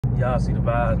Y'all see the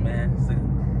vibes, man. It's a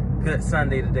good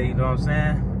Sunday today, you know what I'm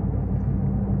saying?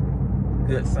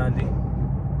 Good Sunday.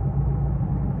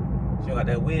 She got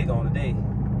that wig on today.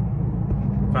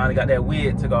 Finally got that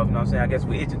wig took off, you know what I'm saying? I guess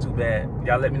we're itching too bad.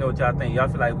 Y'all let me know what y'all think. Y'all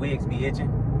feel like wigs be itching?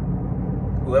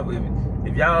 Whoever,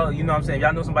 if y'all, you know what I'm saying, if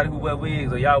y'all know somebody who wear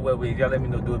wigs or y'all wear wigs, y'all let me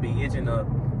know, do it be itching or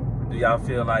do y'all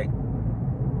feel like,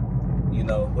 you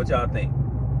know, what y'all think?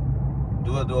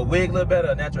 Do a wig look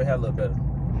better or natural hair look better?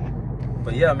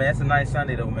 But yeah, man, it's a nice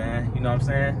Sunday though, man. You know what I'm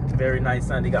saying? Very nice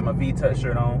Sunday. Got my V-Touch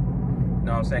shirt on. You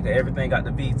know what I'm saying? Cause everything got the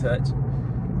V-Touch.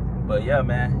 But yeah,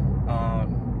 man. I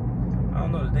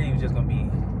don't know, today was just gonna be,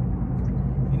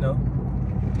 you know,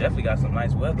 definitely got some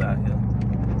nice weather out here.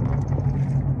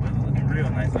 Weather looking real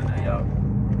nice out there, y'all.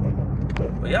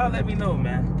 But y'all let me know,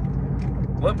 man.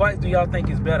 What bikes do y'all think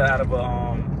is better out of a,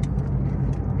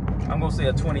 I'm gonna say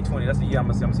a 2020. That's the year I'm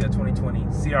gonna say a 2020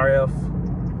 CRF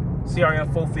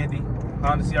 450.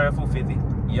 Honda CRF 450,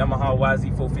 Yamaha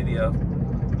YZ450F,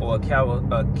 or a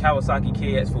Kawasaki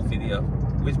Kx450f.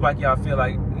 Which bike y'all feel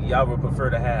like y'all would prefer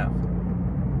to have?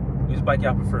 Which bike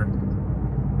y'all prefer? You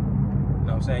know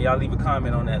what I'm saying? Y'all leave a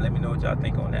comment on that. Let me know what y'all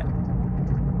think on that.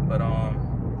 But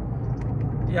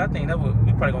yeah, I think that we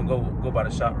probably gonna go by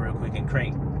the shop real quick and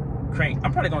crank.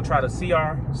 I'm probably gonna try the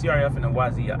CRF and the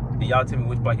YZ. And y'all tell me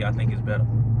which bike y'all think is better.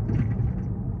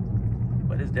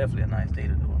 But it's definitely a nice day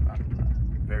to do. I'm not gonna lie.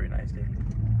 Very nice day.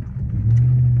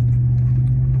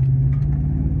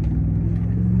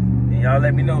 And y'all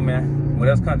let me know, man. What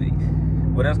else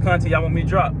content y'all want me to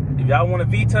drop? If y'all want a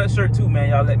V-Touch shirt too, man,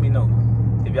 y'all let me know.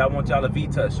 If y'all want y'all a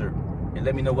V-Touch shirt, and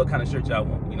let me know what kind of shirt y'all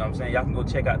want. You know what I'm saying? Y'all can go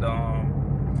check out the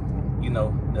you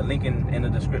know, the link in the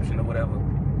description or whatever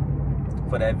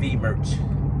for that V merch.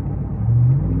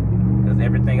 Cause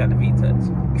everything got the V-Touch.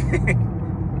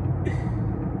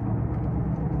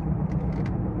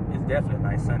 Definitely a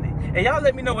nice Sunday. And y'all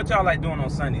let me know what y'all like doing on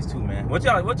Sundays too, man. What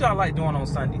y'all like doing on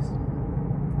Sundays?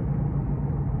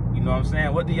 You know what I'm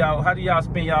saying? How do y'all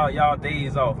spend y'all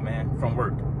days off, man, from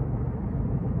work?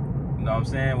 You know what I'm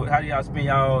saying? How do y'all spend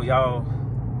y'all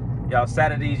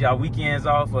Saturdays, y'all weekends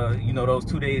off, or you know, those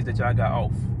 2 days that y'all got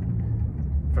off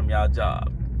from y'all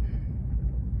job?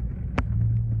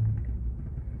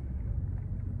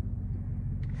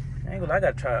 I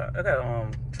gotta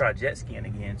try jet skiing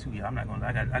again too, y'all. I'm not gonna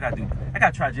lie, I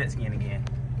gotta try jet skiing again.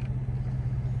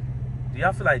 Do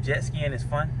y'all feel like jet skiing is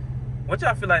fun? What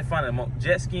y'all feel like fun?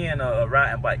 Jet skiing or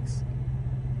riding bikes?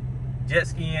 Jet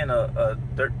skiing or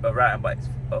riding bikes,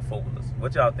 four-wheelers?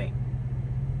 What y'all think?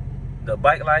 The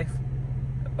bike life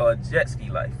or jet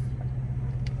ski life?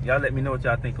 Y'all let me know what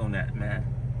y'all think on that, man.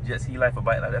 Jet ski life or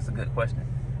bike life? That's a good question.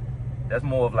 That's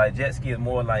more of like, jet ski is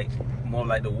more like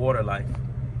the water life.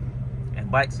 And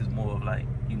bikes is more of like,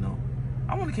 you know,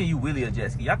 I wonder, can you wheelie a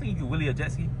jet ski? Y'all think you can wheelie a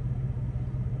jet ski?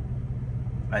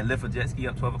 Like lift a jet ski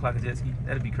up 12 o'clock a jet ski?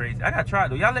 That'd be crazy. I gotta try it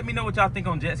though. Y'all let me know what y'all think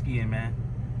on jet skiing, man.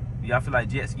 Do y'all feel like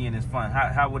jet skiing is fun?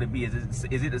 How would it be? Is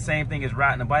it the same thing as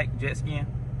riding a bike, jet skiing?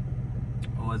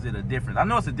 Or is it a difference? I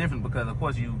know it's a difference because of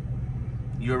course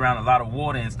you're around a lot of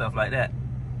water and stuff like that.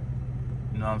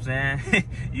 You know what I'm saying?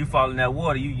 You fall in that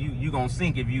water, you gonna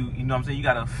sink if you know what I'm saying? You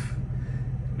gotta,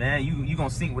 man, you gonna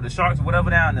sink with the sharks or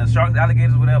whatever down there, sharks,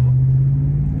 alligators, whatever.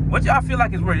 What y'all feel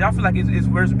like is worse? Y'all feel like it's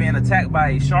worse being attacked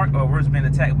by a shark or worse being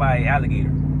attacked by an alligator?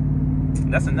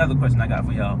 That's another question I got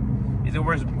for y'all. Is it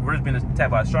worse being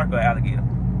attacked by a shark or an alligator?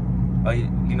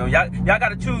 You know, y'all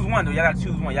gotta choose one though. Y'all gotta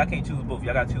choose one. Y'all can't choose both.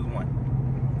 Y'all gotta choose one.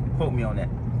 Quote me on that.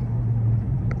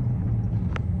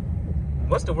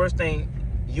 What's the worst thing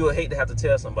you would hate to have to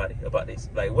tell somebody about this?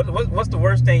 Like, what's the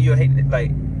worst thing you would hate to,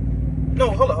 like?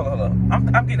 No, hold on.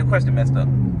 I'm getting the question messed up.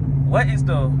 What is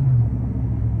the?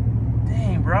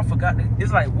 Dang, bro, I forgot.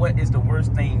 It's like, what is the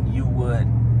worst thing you would?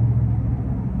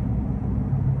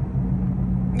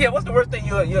 Yeah, what's the worst thing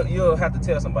you'll have to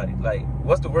tell somebody? Like,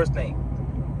 what's the worst thing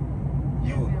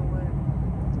you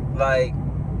like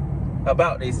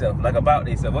about themselves? Like about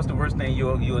themselves. What's the worst thing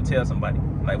you'll tell somebody?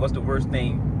 Like, what's the worst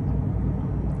thing?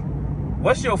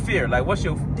 What's your fear? Like, what's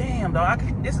your damn dog?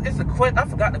 It's a question. I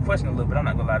forgot the question a little bit. I'm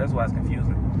not gonna lie. That's why it's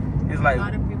confusing. It's like a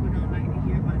lot of people don't like to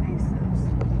hear about themselves.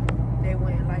 They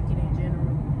wouldn't like it in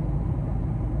general.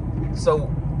 So,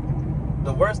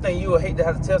 the worst thing you would hate to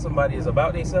have to tell somebody is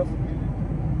about themselves.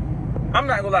 I'm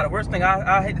not gonna lie. The worst thing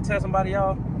I hate to tell somebody,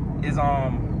 y'all, is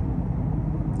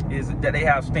that they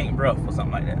have stink breath or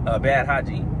something like that. Bad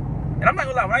hygiene. And I'm not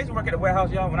gonna lie. When I used to work at the warehouse,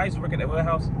 y'all,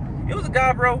 it was a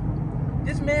guy, bro.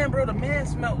 This man, bro, the man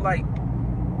smelled like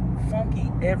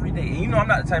funky every day. And you know, I'm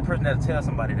not the type of person that'll tell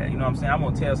somebody that. You know what I'm saying? I'm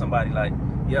gonna tell somebody like,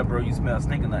 yeah, bro, you smell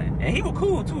stinking like it. And he was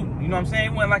cool too. You know what I'm saying?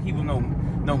 It wasn't like he was no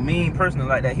mean person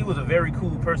like that. He was a very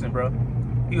cool person, bro.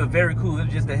 He was very cool. It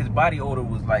was just that his body odor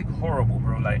was like horrible,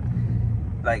 bro. Like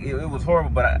it was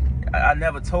horrible. But I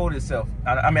never told himself.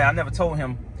 I mean, I never told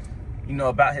him, you know,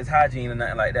 about his hygiene or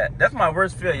nothing like that. That's my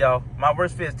worst fear, y'all. My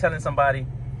worst fear is telling somebody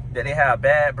that they have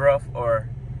bad breath or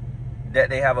that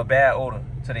they have a bad odor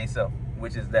to themselves,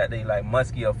 which is that they like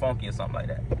musky or funky or something like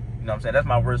that. You know what I'm saying? That's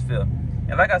my worst fear.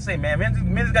 And like I say, man, me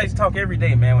and this guy used to talk every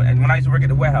day, man. And when I used to work at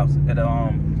the warehouse, at it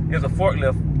was a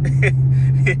forklift.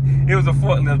 It was a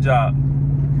forklift job.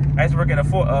 I used to work at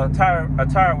a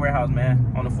tire warehouse,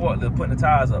 man, on the forklift, putting the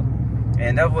tires up.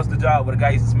 And that was the job where the guy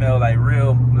used to smell like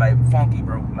real, like funky,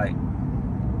 bro. Like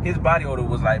his body odor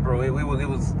was like, bro, it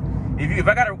was. If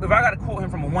I gotta quote him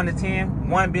from a 1 to 10,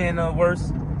 1 being the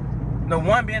worst, no,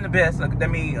 1 being the best, that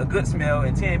means a good smell,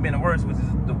 and 10 being the worst, which is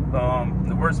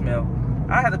the worst smell.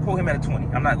 I had to quote him at a 20.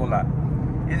 I'm not gonna lie.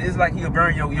 It's like he'll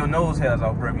burn your nose hairs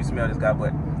off, bro, if you smell this guy.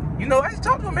 But you know, I used to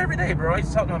talk to him every day, bro. I used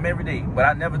to talk to him every day. But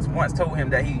I never once told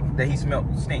him that he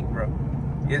smelled stink, bro.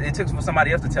 It took for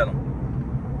somebody else to tell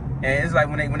him. And it's like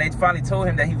when they finally told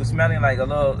him that he was smelling like a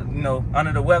little, you know,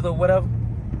 under the weather or whatever.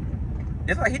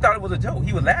 It's like he thought it was a joke.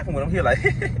 He was laughing with him. He was like,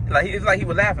 it's like he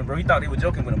was laughing, bro. He thought they were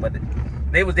joking with him, but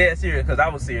they was dead serious because I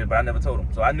was serious, but I never told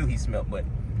him. So I knew he smelled, but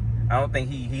I don't think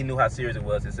he knew how serious it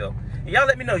was himself. And y'all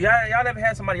let me know. Y'all ever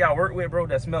had somebody y'all work with, bro,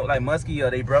 that smelled like musky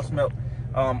or they breath smelled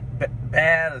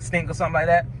bad or stink or something like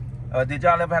that? Did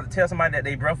y'all ever have to tell somebody that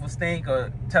they breath would stink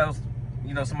or tell,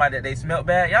 you know, somebody that they smelled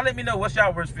bad? Y'all let me know what's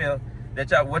y'all worst fear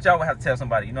what y'all would have to tell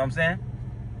somebody. You know what I'm saying?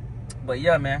 But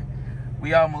yeah, man.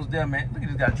 We almost there, man. Look at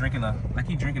this guy drinking like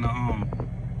he drinking a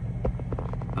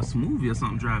smoothie or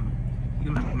something driving. He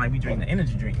might be drinking an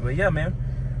energy drink. But yeah, man.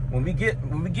 When we get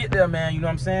there, man, you know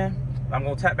what I'm saying? I'm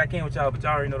gonna tap back in with y'all, but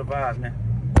y'all already know the vibes, man.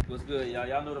 What's good, y'all?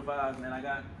 Y'all know the vibes, man. I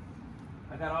got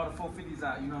all the 450s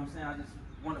out, you know what I'm saying? I just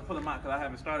want to pull them out because I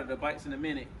haven't started the bikes in a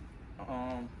minute.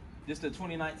 This the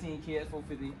 2019 Kx450,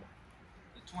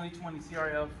 the 2020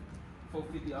 CRF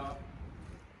 450R,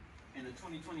 and the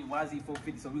 2020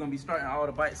 YZ450. So we're gonna be starting all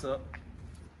the bikes up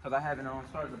because I haven't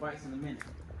started the bikes in a minute.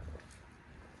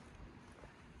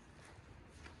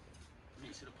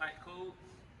 Make sure the pipe cold.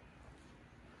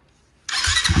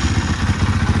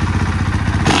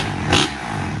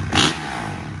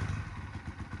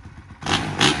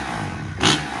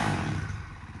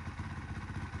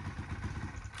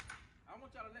 I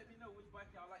want y'all to let me know which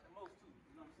bike y'all like the most too.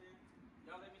 You know what I'm saying?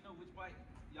 Y'all let me know which bike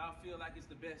y'all feel like it's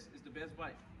the best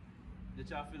bike that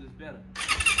y'all feel is better.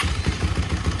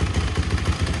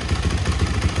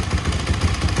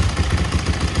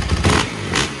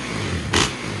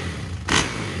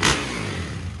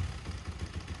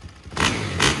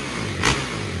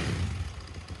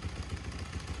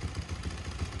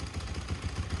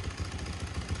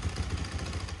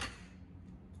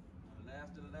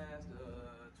 The last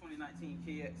 2019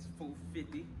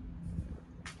 Kx450.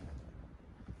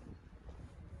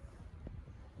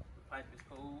 Pipe is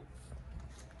cold.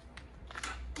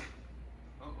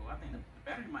 Uh-oh, I think the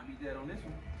battery might be dead on this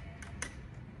one.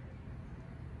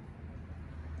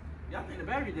 Yeah, I think the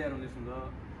battery dead on this one,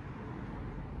 dog.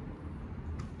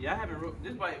 Yeah, I haven't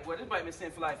this bike. Well, this bike been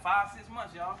sitting for like 5-6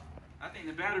 months, y'all. I think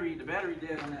the battery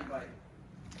dead on that bike.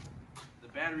 The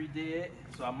battery dead,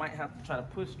 so I might have to try to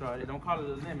push start it. Don't call it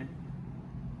a lemon.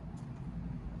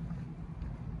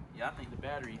 Yeah, I think the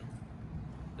battery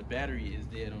is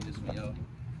dead on this one, y'all.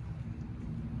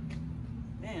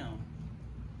 Damn,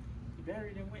 the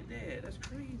battery done went dead. That's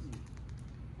crazy.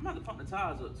 I'm about to pump the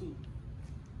tires up too.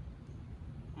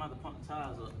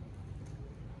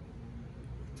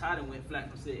 Tire done went flat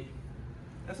from sitting.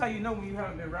 That's how you know when you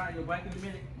haven't been riding your bike in a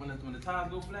minute, when the tires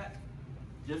go flat,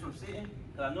 just from sitting.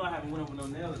 Cause I know I haven't went over no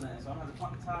nails or nothing, so I'm gonna have to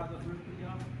pump the tires up real quick,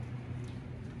 y'all.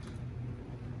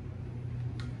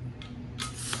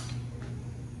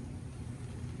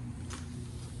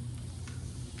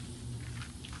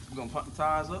 We're gonna pump the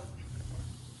tires up.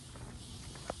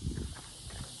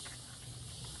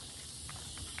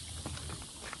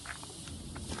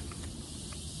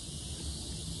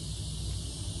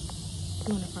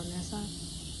 You want it from that side?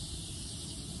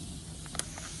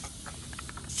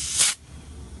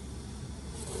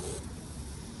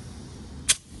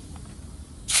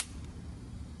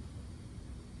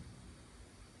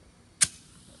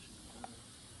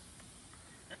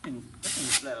 That thing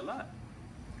was flat a lot.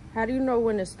 How do you know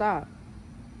when to stop?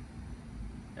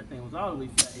 That thing was all the way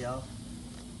flat, y'all.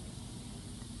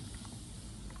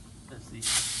 Let's see.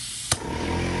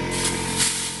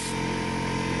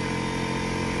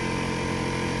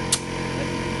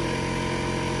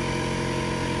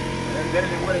 That's better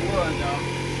than what it was, y'all.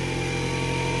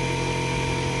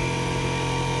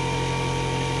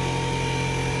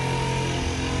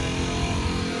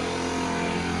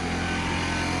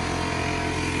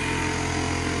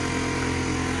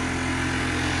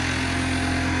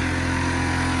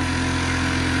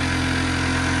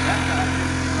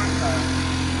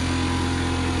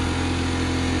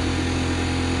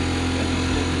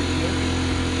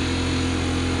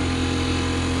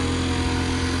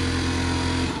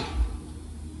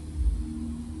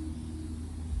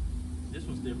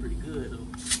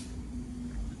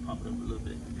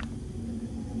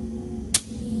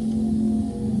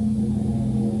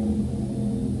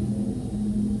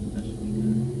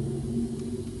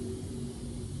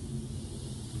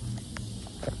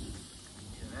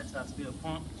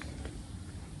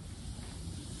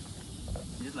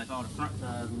 all the front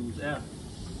tires lose air.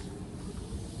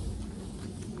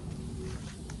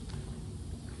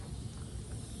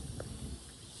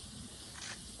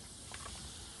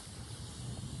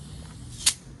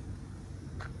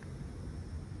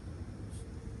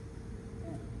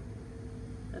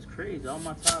 That's crazy. All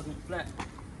my tires went flat.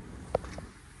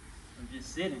 I'm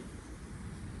just sitting.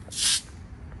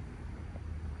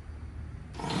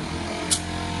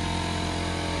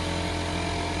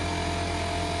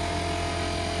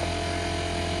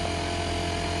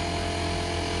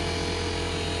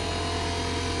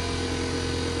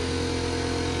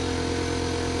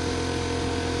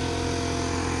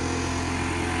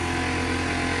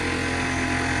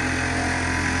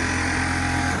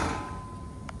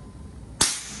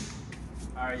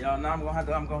 All right, y'all. Now I'm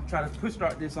gonna try to push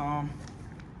start this the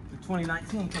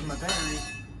 2019 because my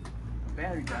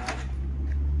battery died.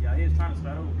 Yeah, he was trying to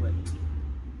start over, but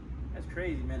that's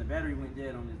crazy, man. The battery went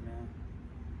dead on this, man.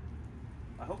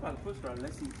 I hope I can push start it.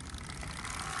 Let's see.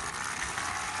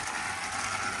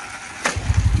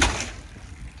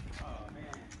 Oh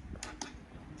man,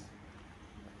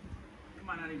 it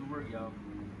might not even work, y'all.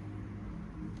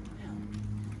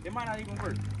 It might not even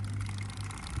work.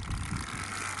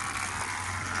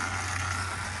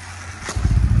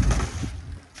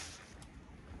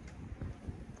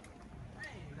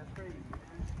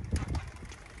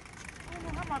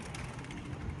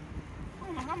 I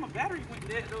don't know how my battery went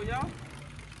dead though, y'all.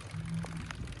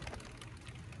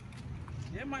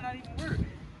 It might not even work.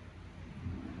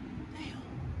 Damn.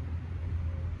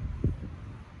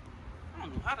 I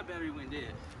don't know how the battery went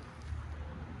dead.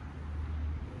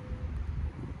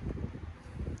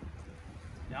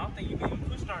 Yeah, I don't think you can even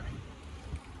push start it.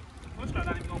 The push start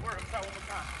not even gonna work. I'm trying one more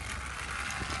time.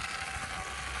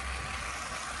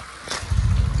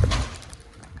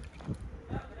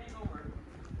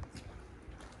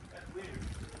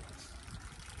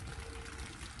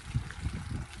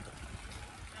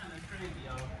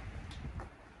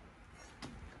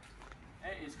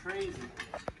 Crazy.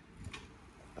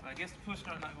 I guess the push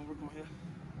start not gonna work on here.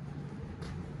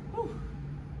 Whew.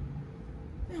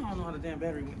 I don't know how the damn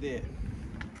battery went dead.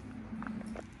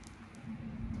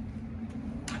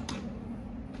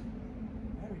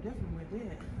 Battery definitely went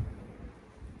dead.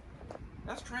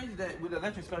 That's crazy that with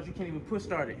electric cars you can't even push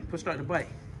start the bike.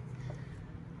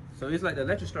 So it's like the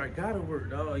electric start gotta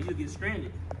work, dog. You'll get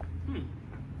stranded. Damn,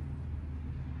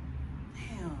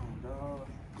 dog.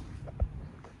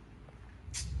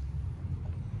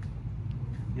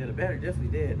 Yeah, the battery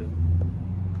definitely dead though.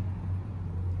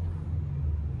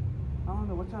 I don't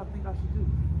know what y'all think I should do.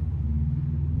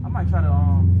 I might try to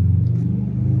I'm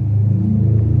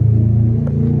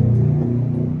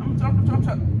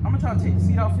gonna try to take the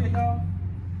seat off here, y'all.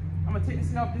 I'm gonna take the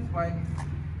seat off this bike.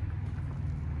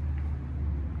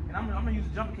 And I'm gonna use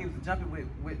the jumper cable to jump it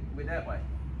with that bike.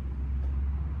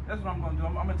 That's what I'm gonna do.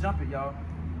 I'm gonna jump it, y'all.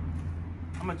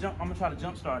 I'm gonna try to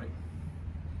jump start it.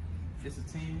 It's a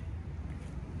 10.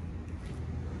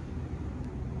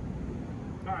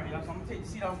 All right, y'all, so I'm gonna take the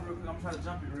seat off real quick. I'm gonna try to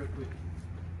jump it real quick.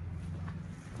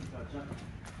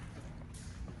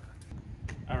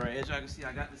 All right, as y'all can see,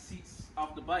 I got the seats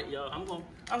off the bike, y'all.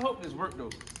 I hope this worked though.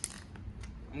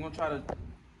 I'm gonna try to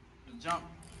jump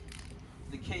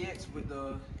the KX with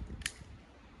the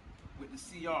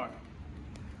CR.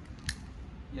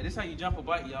 Yeah, this is how you jump a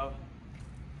bike, y'all.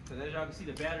 Cause as y'all can see,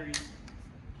 the battery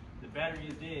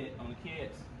is dead on the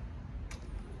KX.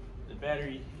 The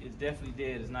battery is definitely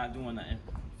dead. It's not doing nothing.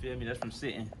 Feel me? That's from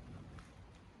sitting.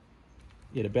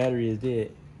 Yeah, the battery is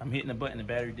dead. I'm hitting the button, the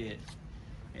battery dead.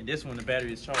 And this one, the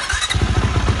battery is charged. So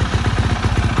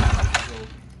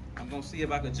I'm gonna see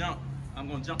if I can jump. I'm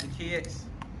gonna jump the KX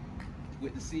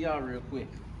with the CR real quick.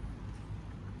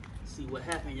 See what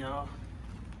happened, y'all.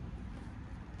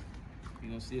 We're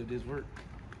gonna see if this works.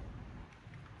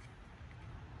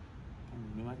 I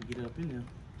don't know if I can get it up in there.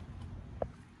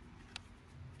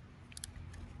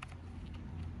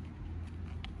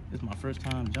 This is my first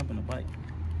time jumping a bike,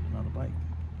 another bike.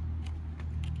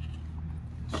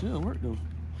 Should work though.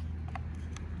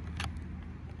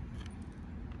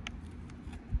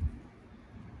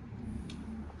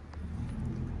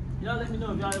 Y'all let me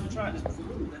know if y'all ever tried this before.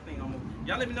 Ooh, that thing almost.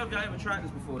 Y'all let me know if y'all ever tried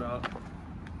this before, dog.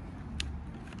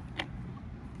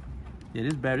 Yeah,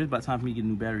 this battery, it's about time for me to get a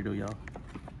new battery though, y'all.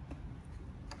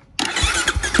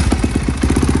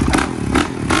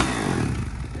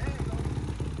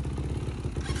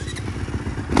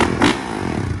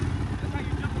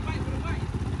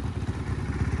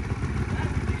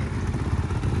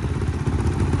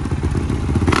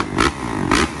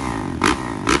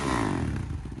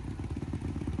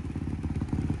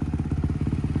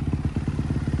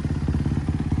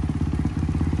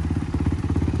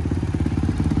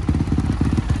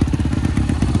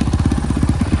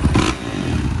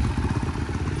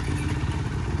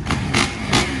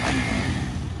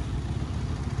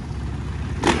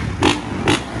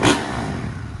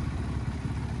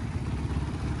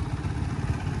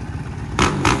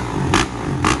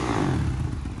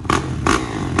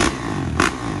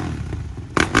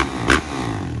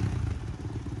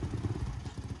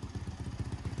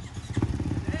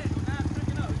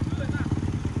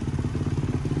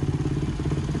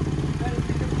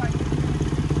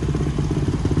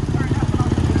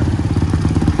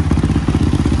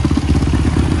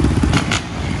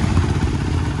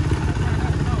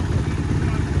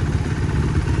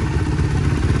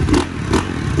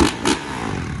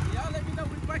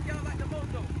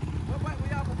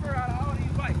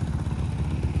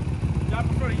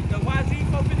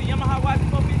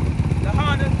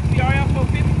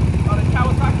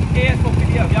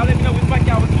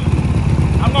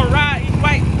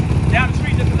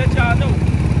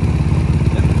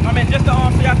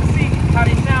 on so y'all can see how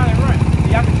they sound and run.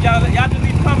 Y'all just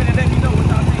leave a comment and let me know what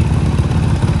y'all think.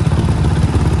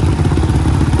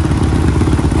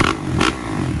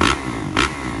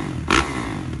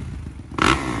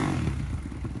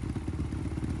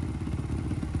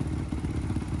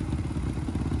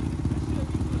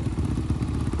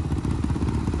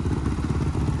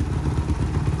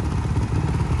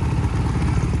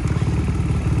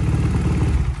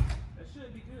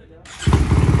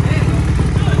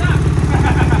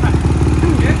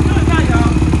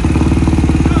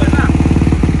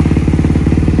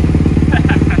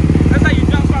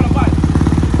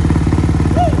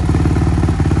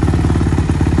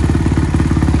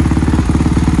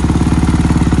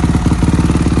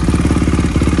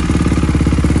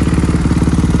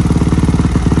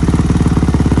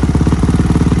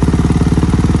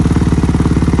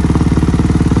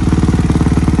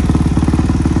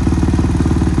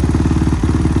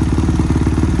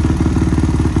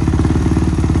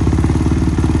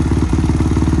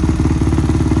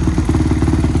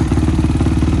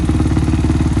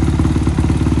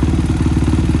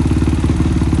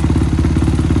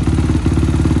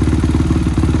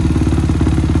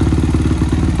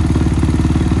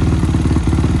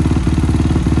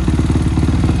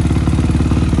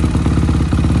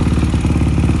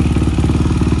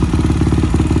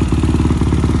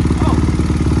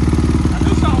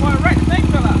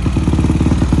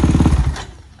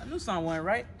 One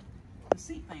right, the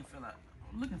seat thing fell out.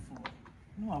 I'm looking for it.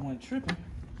 No, I wasn't tripping.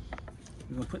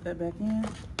 We're gonna put that back in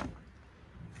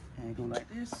and go like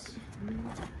this.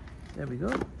 There we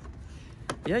go.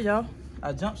 Yeah, y'all.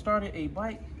 I jump started my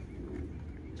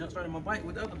bike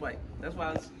with the other bike. That's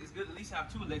why it's good to at least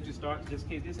have two electric starts just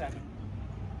in case this happens.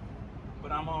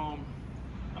 But I'm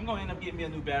gonna end up getting me a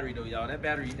new battery though, y'all. That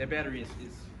battery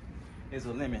is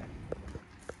a limit.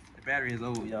 The battery is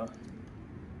old, y'all.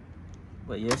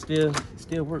 But yeah, it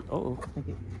still works. Uh-oh, I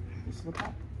think it slipped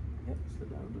out. Yep, it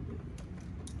slipped out a little bit.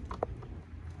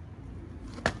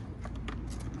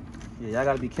 Yeah, y'all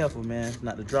gotta be careful, man,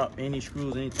 not to drop any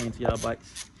screws, anything to y'all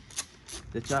bikes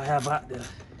that y'all have out there.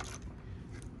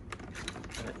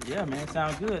 But yeah, man,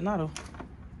 sounds good now though.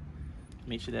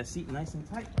 Make sure that seat nice and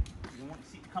tight. You don't want the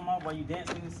seat to come off while you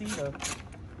dancing in the seat or,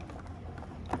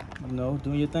 you know,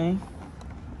 doing your thing.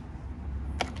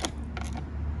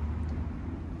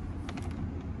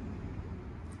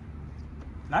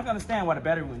 Now, I can understand why the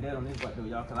battery went dead on this bike though,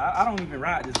 y'all, because I don't even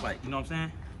ride this bike, you know what I'm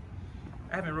saying?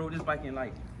 I haven't rode this bike in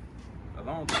like a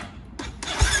long time.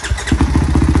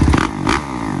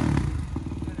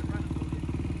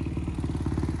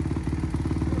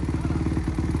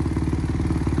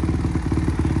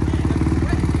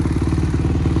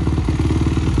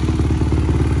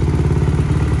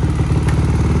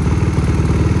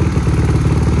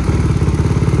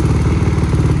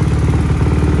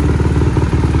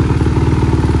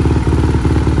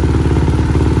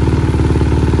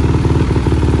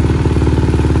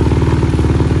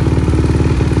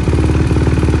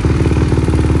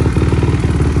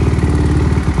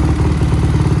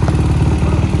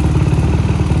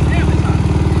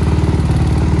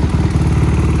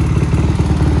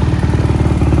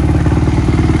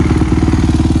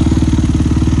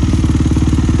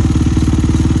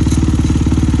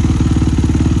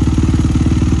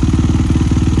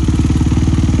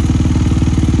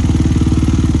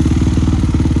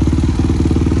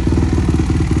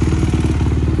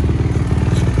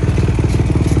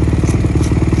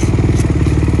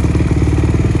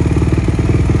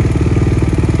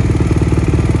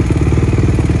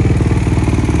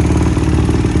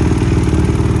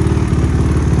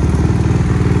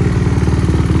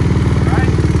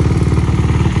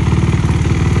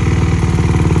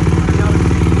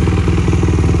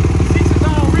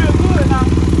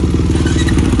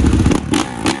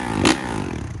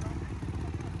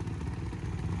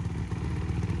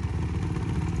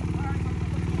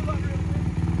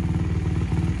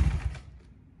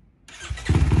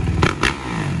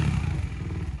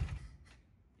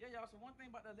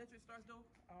 electric starts though,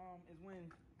 is when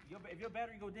if your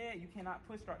battery go dead, you cannot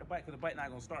push start the bike because the bike not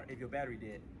gonna start if your battery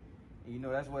dead. And you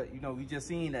know that's what we just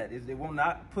seen that it will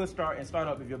not push start and start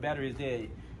up if your battery is dead.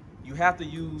 You have to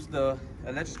use the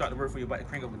electric start to work for your bike to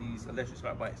crank up with these electric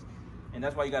start bikes. And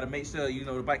that's why you got to make sure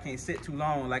the bike can't sit too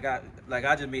long. Like I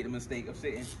just made the mistake of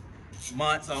sitting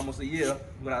months, almost a year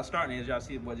without starting. As y'all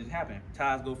see what just happened,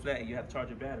 tires go flat and you have to charge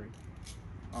your battery.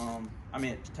 I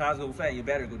mean, tires go flat and your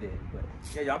battery go dead. But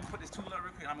yeah, y'all put this tool up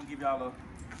real quick. I'm gonna give y'all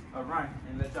a run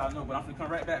and let y'all know. But I'm gonna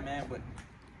come right back, man. But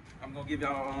I'm gonna give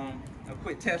y'all a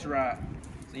quick test ride.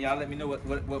 So y'all let me know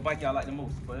what bike y'all like the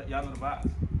most. But y'all know the vibes.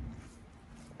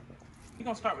 We're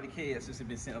gonna start with the Kx since it's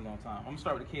been sent a long time. I'm gonna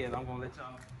start with the Kx. I'm gonna let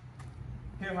y'all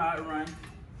hear how it runs.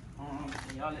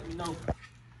 And y'all let me know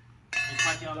which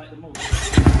bike y'all like the most.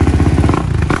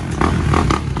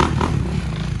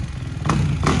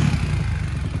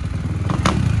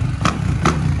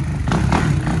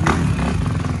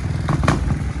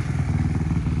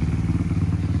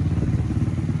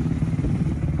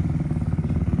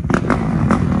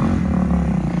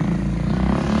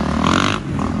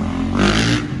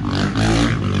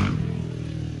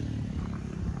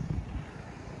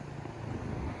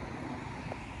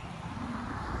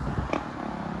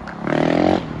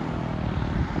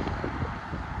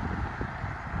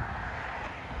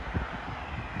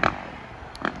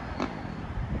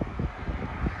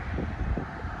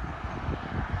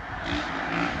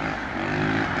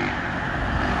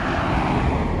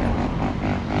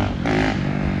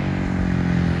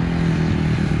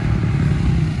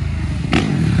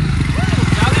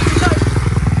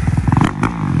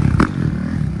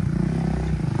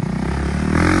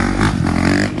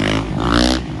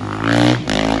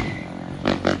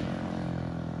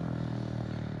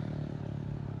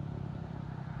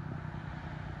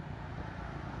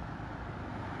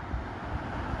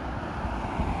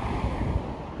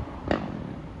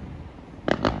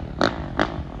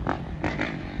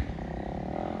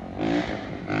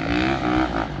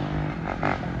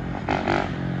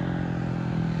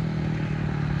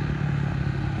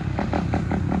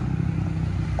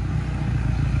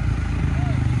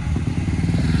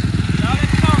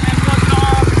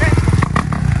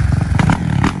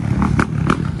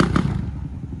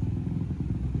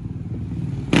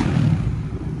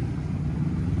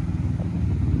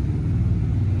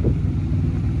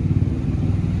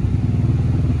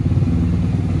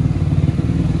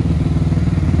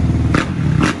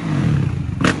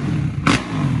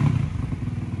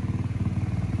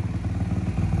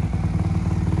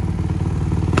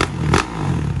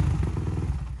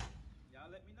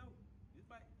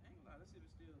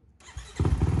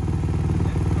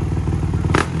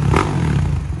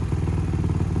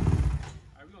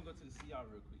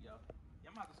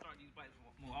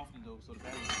 So the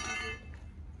battery is good.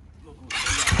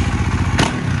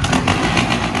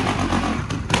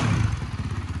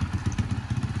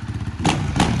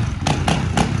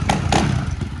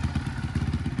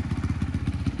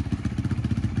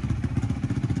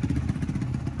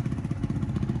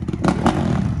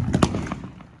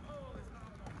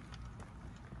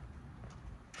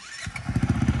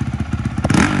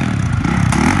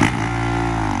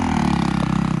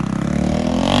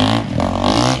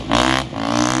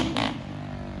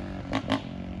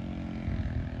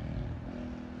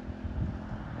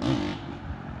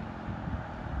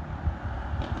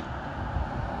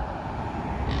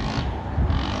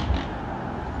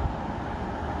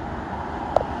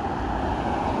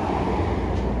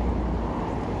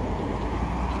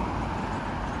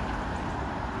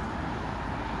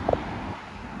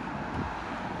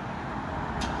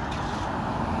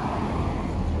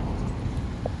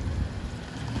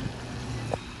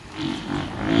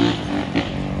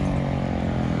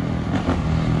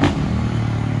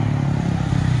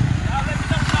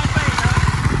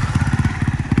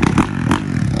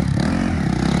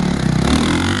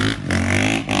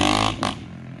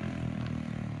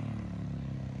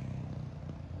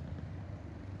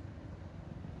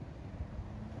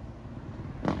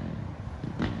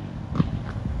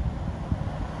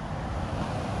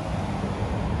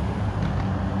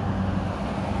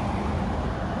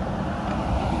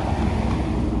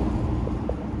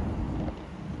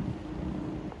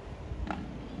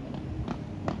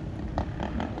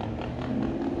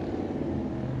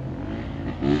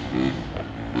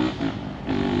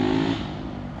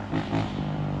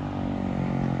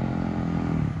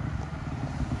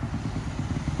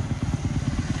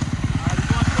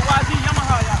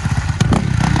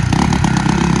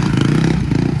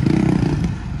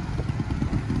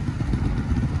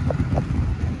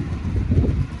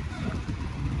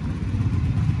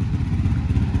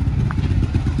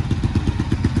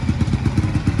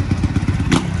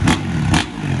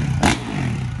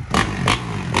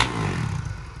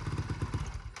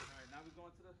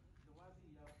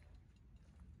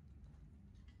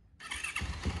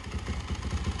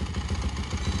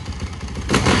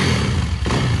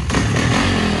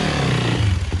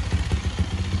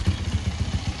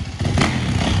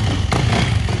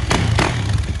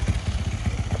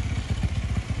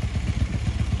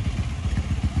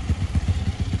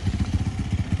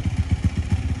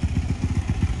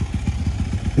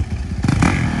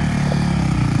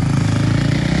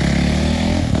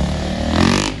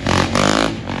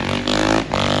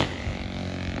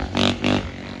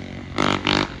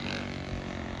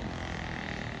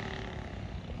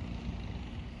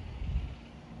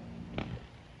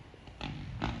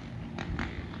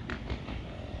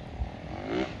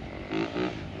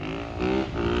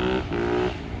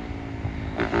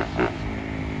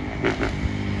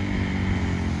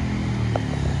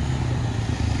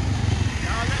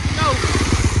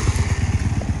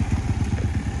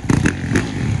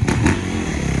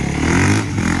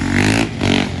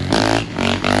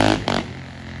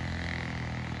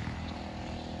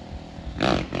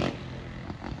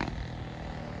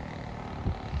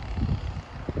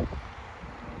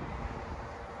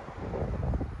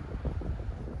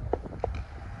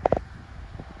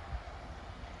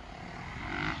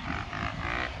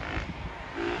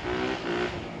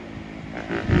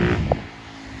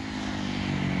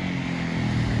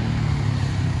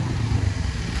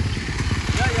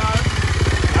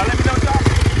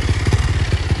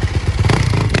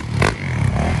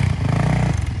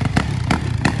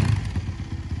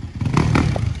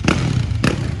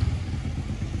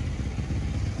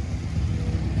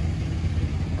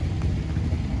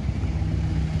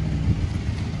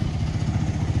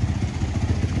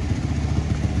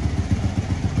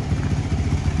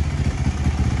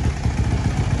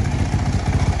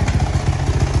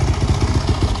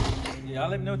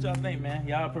 me know what y'all think, man.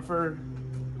 Y'all prefer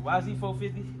the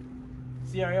YZ450,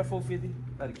 CRF450,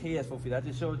 or the Kx450? I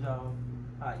just showed y'all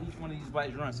how each one of these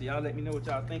bikes run. So y'all let me know what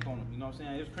y'all think on them. You know what I'm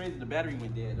saying? It's crazy the battery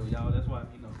went dead though, y'all. That's why,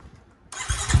 you know.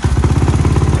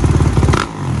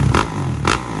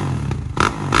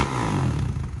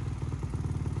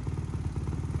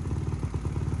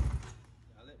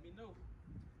 Y'all let me know.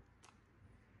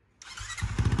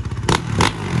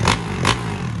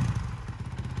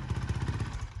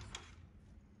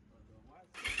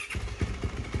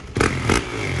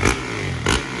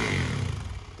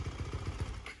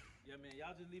 Yeah, man,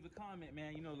 y'all just leave a comment,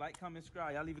 man. You know, like, comment,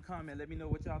 subscribe. Y'all leave a comment. Let me know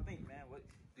what y'all think, man. What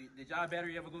did y'all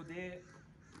battery ever go dead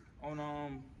on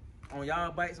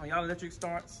y'all bikes, on y'all electric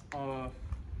starts?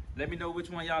 Let me know which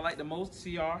one y'all like the most,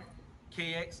 CR,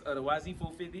 KX, or the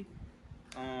YZ450.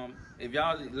 If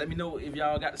y'all let me know if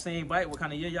y'all got the same bike, what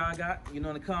kind of year y'all got, you know,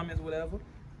 in the comments, whatever.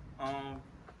 You know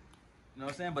what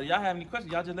I'm saying? But y'all have any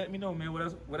questions, y'all just let me know, man.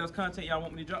 What else content y'all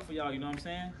want me to drop for y'all, you know what I'm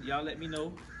saying? Y'all let me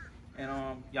know. And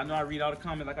y'all know I read all the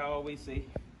comments like I always say.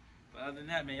 But other than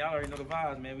that, man, y'all already know the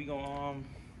vibes, man. We gonna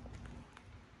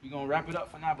wrap it up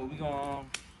for now, but we gonna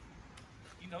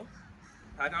you know,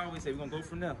 like I always say, we gonna go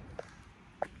from there.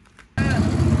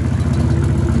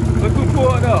 Look who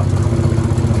pulled up.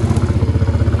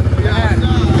 Yeah.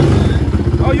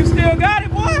 Oh, you still got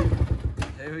it, boy?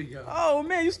 There we go. Oh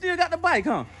man, you still got the bike,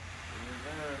 huh?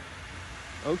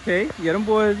 Okay, yeah, them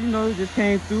boys, you know, just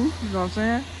came through, you know what I'm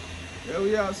saying? Yeah,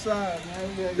 we outside,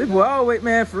 man. This boy, oh wait,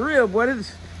 man, for real, boy, this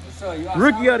is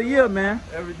rookie of the year, man.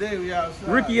 Every day we outside.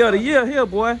 Rookie of the year here,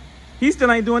 boy. He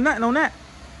still ain't doing nothing on that.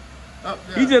 Up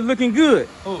there. He just looking good.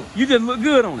 Oh. You just look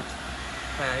good on it.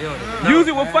 Man, you don't even Use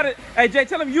know, it for the. Hey Jay,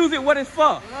 tell him use it what it's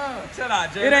for. Chill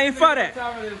out, Jay. It ain't for that.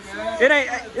 It ain't.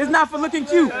 It's not for looking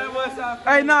cute.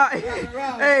 Hey, nah.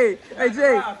 Hey,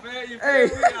 Jay. Hey,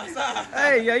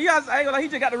 hey, yeah, you outside. I ain't gonna lie, he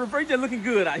just got the reverse. He just looking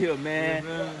good out here, man.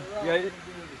 Yeah,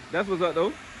 that's what's up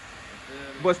though.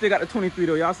 But still got the 23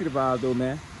 though. Y'all see the vibes though,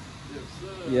 man.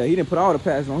 Yeah, he didn't put all the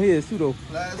patches on his too though.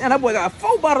 And that boy got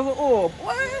 4 bottles of oil,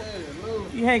 boy.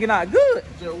 He hanging out good.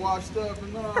 Just washed up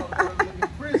and all, looking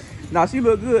crisp. Nah, she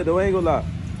look good though. I ain't gonna lie.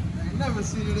 I ain't never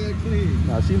seen her that clean.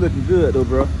 Nah, she looking good though,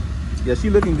 bro. Yeah, she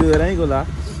looking good. I ain't gonna lie.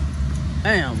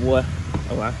 Damn, boy.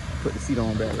 Oh, I put the seat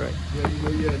on back right. Yeah, you know,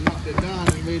 yeah, knocked it down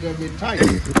and made that bit tight.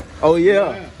 Oh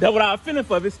yeah. That's what I was feeling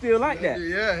for. If it's still like that.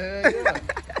 Yeah.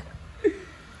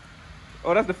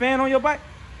 Oh, that's the fan on your bike?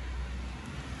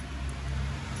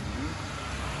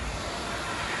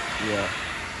 Yeah.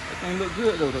 That thing look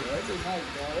good though. That be nice, dog.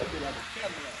 That be like a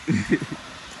Cadillac.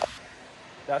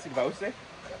 That's what you say?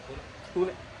 Cool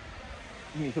it.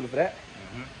 You need cooler for that?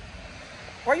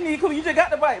 Why you need cooler? You just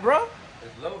got the bike, bro.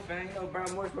 It's low, fam. You know,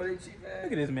 brown moist, but they cheap, man.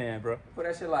 Look at this man, bro. Put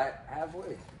that shit like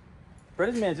halfway.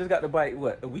 Bro, this man just got the bike,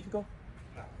 what, a week ago?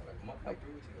 Nah, like a month, like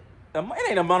 3 weeks ago. It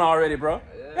ain't a month already, bro.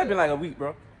 Yeah. That been like a week,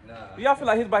 bro. Nah. Do y'all feel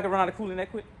like his bike will run out of cooling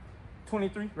that quick?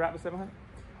 23, Raptor 700?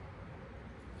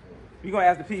 You gonna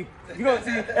ask the people. You gonna see,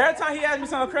 every time he asks me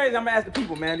something crazy, I'm gonna ask the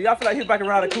people, man. Do y'all feel like his bike will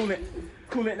run out of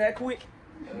coolant that quick?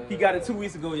 He got it 2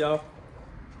 weeks ago, y'all.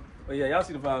 But yeah, y'all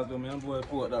see the vibes though, man. Them boys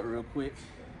pulled up real quick.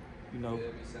 You know,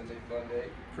 Yeah, be Sunday, fun day.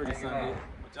 pretty Sunday.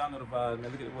 But y'all know the vibes,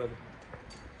 man. Look at the weather.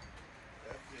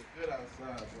 That shit good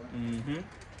outside, boy. Mm-hmm.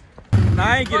 Nah,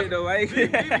 I ain't get it though. I ain't get it.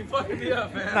 You be fucking me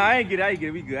up, man. Nah, I ain't get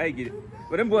it. We good. I ain't get it.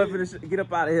 But them boys finna get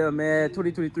up out of here, man.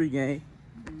 2023 gang.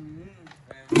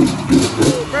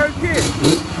 First kid.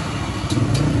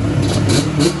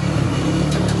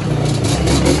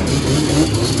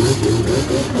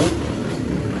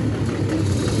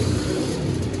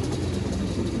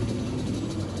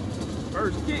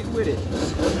 First kick with it.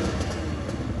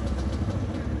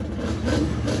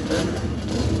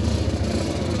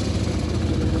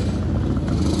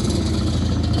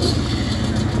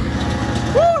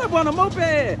 Woo, that boy on a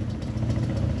moped.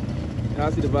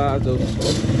 Y'all see the vibes though.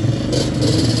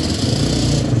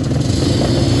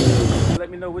 Let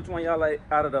me know which one y'all like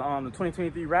out of the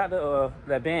 2023 Raptor or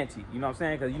that Banshee. You know what I'm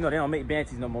saying? Because you know they don't make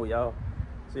Banshees no more, y'all.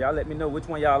 So y'all let me know which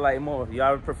one y'all like more.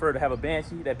 Y'all prefer to have a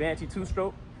Banshee, that Banshee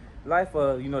 2-stroke life,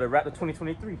 or you know the Raptor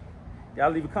 2023. Y'all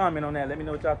leave a comment on that. Let me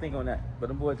know what y'all think on that. But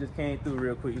them boys just came through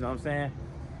real quick, you know what I'm saying?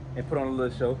 And put on a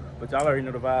little show. But y'all already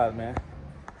know the vibes, man.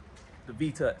 The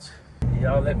V-Touch.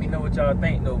 Y'all let me know what y'all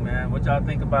think though, man. What y'all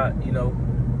think about, you know,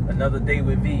 another day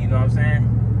with V, you know what I'm saying?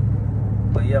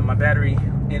 But yeah, my battery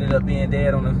ended up being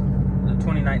dead on the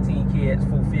 2019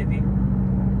 Kx450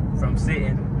 from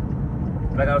sitting.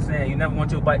 Like I was saying, you never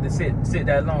want your bike to sit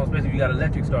that long, especially if you got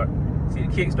electric start. See, the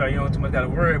kickstart, you don't too much got to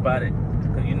worry about it,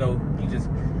 because you know, you just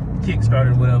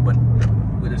kickstarted well. But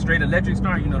with a straight electric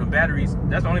start, you know, the batteries,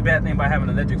 that's the only bad thing about having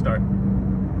an electric start.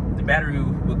 the battery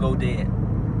would go dead.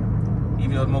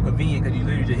 Even though it's more convenient because you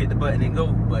literally just hit the button and go,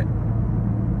 but you know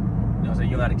what I'm saying,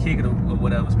 you don't gotta kick it or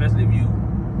whatever, especially if you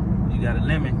got a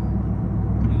lemon,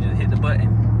 you just hit the button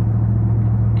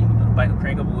and you know, the bike will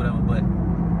crank up or whatever. But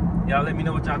y'all let me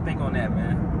know what y'all think on that,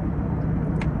 man.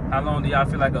 How long do y'all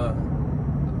feel like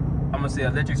I'm gonna say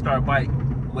electric start bike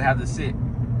will have to sit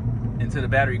until the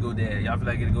battery go dead? Y'all feel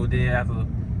like it'll go dead after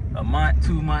a month,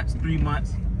 2 months, 3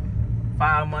 months,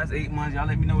 5 months, 8 months? Y'all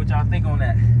let me know what y'all think on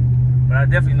that. But I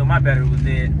definitely know my battery was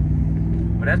dead.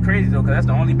 But that's crazy though, cause that's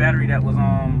the only battery that was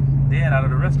dead out of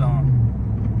the rest of them.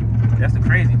 That's the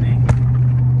crazy thing.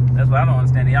 That's what I don't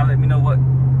understand. Y'all let me know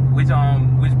which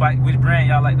brand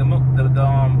y'all like the most. The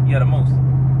most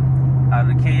out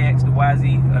of the KX, the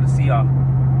YZ, or the CR.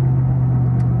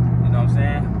 You know what I'm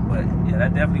saying? But yeah,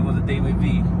 that definitely was a day with V.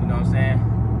 You know what I'm saying?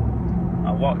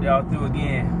 I walked y'all through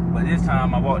again, but this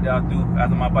time I walked y'all through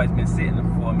after my bike's been sitting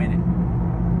for a minute.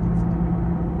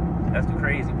 That's the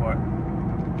crazy part.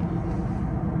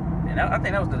 And I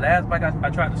think that was the last bike I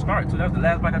tried to start too. That was the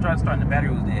last bike I tried to start and the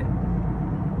battery was dead.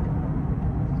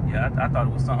 Yeah, I thought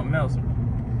it was something else.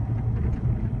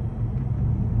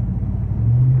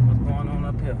 What's going on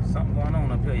up here? Something going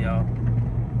on up here, y'all.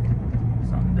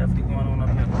 Something definitely going on up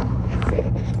here.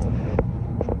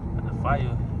 Got the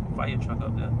fire truck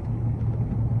up there.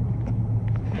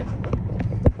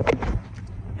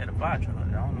 Yeah, the fire truck up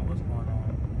there. I don't know what's going on.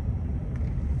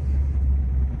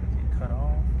 Get cut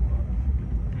off.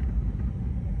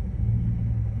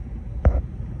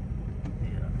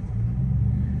 Yeah.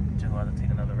 Just want to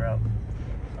take another route.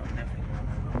 Something definitely going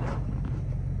on up there.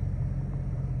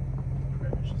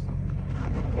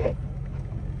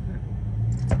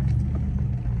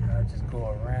 I just go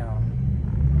around.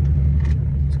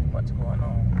 Too much going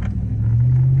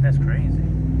on. That's crazy.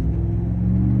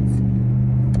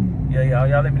 Yeah,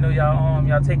 y'all let me know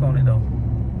y'all take on it though.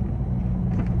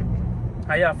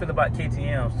 How y'all feel about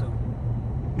KTMs too?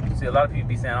 See, a lot of people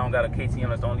be saying I don't got a KTM.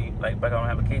 That's the only bike I don't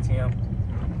have a KTM.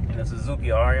 And a Suzuki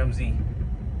RMZ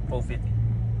 450.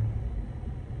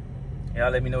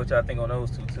 Y'all let me know what y'all think on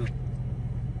those two too.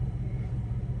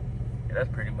 Yeah, that's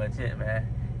pretty much it, man.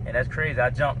 And that's crazy. I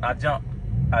jumped the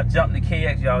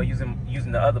KX, y'all,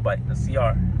 using the other bike, the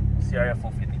CRF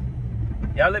 450.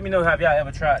 Y'all let me know, have y'all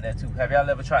ever tried that too? Have y'all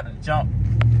ever tried to jump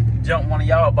one of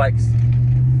y'all bikes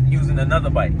using another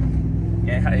bike?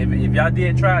 And if y'all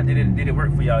did try, did it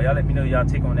work for y'all? Y'all let me know y'all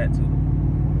take on that too. You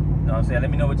know what I'm saying?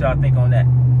 Let me know what y'all think on that.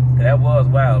 Cause that was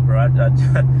wild, bro. I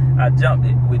jumped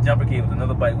it with jumper cables,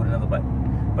 another bike with another bike.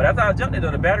 But after I jumped it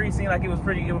though, the battery seemed like it was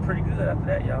pretty good after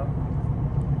that, y'all.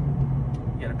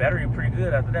 Yeah, the battery was pretty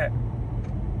good after that.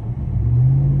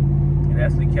 It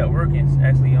actually kept working. It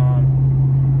actually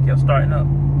kept starting up.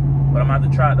 But I'm gonna have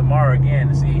to try it tomorrow again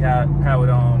to see how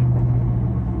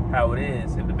it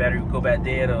is. If the battery will go back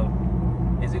dead, or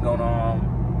is it gonna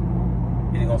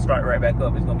start right back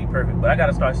up? It's gonna be perfect. But I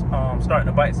gotta start starting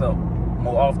the bikes up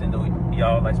more often though,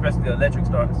 y'all. Like especially the electric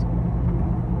starts,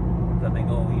 because they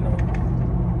go, you know,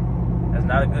 that's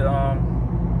not a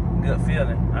good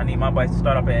feeling. I need my bikes to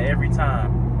start up at every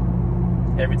time,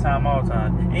 all the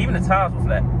time. And even the tires were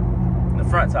flat. The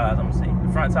front tires, I'm gonna say.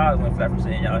 The front tires went flat from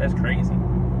saying, y'all, that's crazy.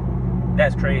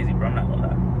 That's crazy, bro. I'm not gonna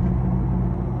lie.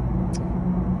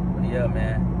 But yeah,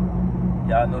 man.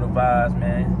 Y'all know the vibes,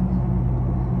 man.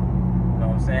 You know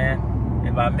what I'm saying?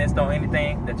 If I missed on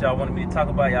anything that y'all wanted me to talk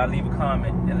about, y'all leave a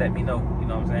comment and let me know. You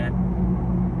know what I'm saying?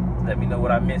 Let me know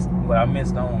what I missed on,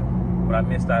 what I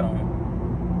missed out on.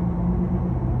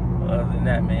 But other than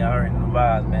that, man, y'all already know the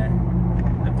vibes, man.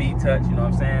 The TheVeeTouch, you know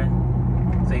what I'm saying?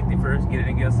 Safety first, get it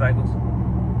in gear cycles.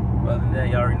 Other than that,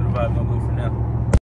 y'all already know the vibes. Gonna go from there.